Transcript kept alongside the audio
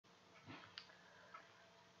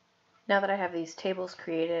Now that I have these tables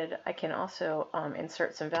created, I can also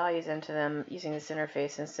insert some values into them using this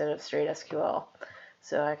interface instead of straight SQL.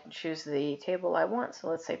 So I can choose the table I want, so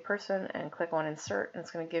let's say person, and click on insert, and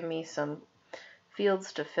it's going to give me some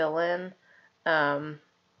fields to fill in.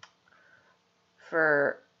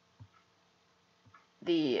 For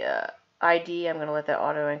the ID, I'm going to let that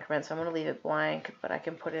auto increment, so I'm going to leave it blank, but I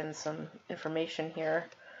can put in some information here.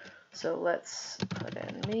 So let's put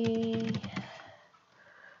in me,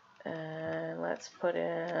 and let's put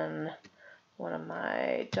in one of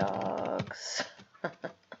my dogs,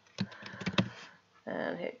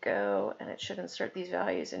 and hit go, and it should insert these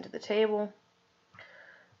values into the table.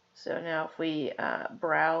 So now if we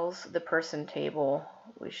browse the person table,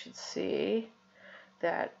 we should see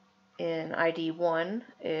that in ID 1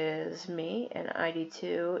 is me, and ID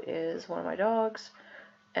 2 is one of my dogs.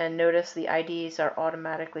 And notice the IDs are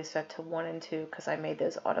automatically set to 1 and 2 because I made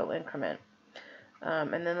those auto increment.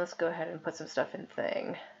 And then let's go ahead and put some stuff in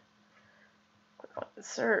thing. Click on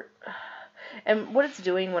insert. And what it's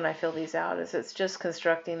doing when I fill these out is it's just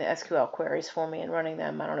constructing the SQL queries for me and running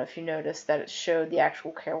them. I don't know if you noticed that it showed the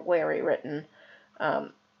actual query written.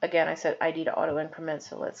 Again, I set ID to auto increment,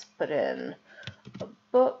 so let's put in a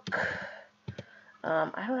book.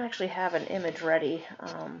 I don't actually have an image ready,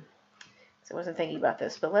 so I wasn't thinking about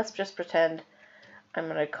this, but let's just pretend I'm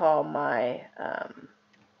going to call my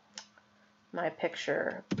my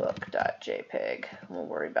picture book.jpg. We'll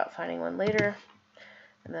worry about finding one later.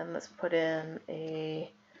 And then let's put in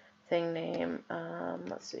a thing name,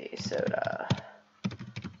 let's see, soda.jpg,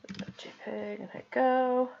 and hit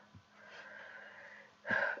go.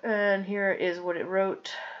 And here is what it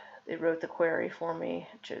wrote. It wrote the query for me,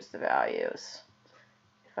 it chose the values.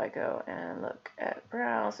 If I go and look at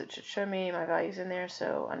browse, it should show me my values in there.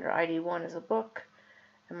 So under ID 1 is a book,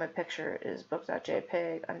 and my picture is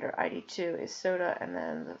book.jpg. Under ID 2 is soda, and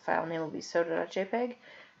then the file name will be soda.jpg.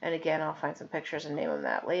 And again, I'll find some pictures and name them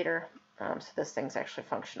that later. So this thing's actually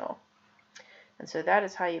functional. And so that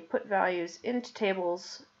is how you put values into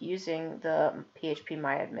tables using the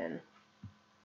phpMyAdmin.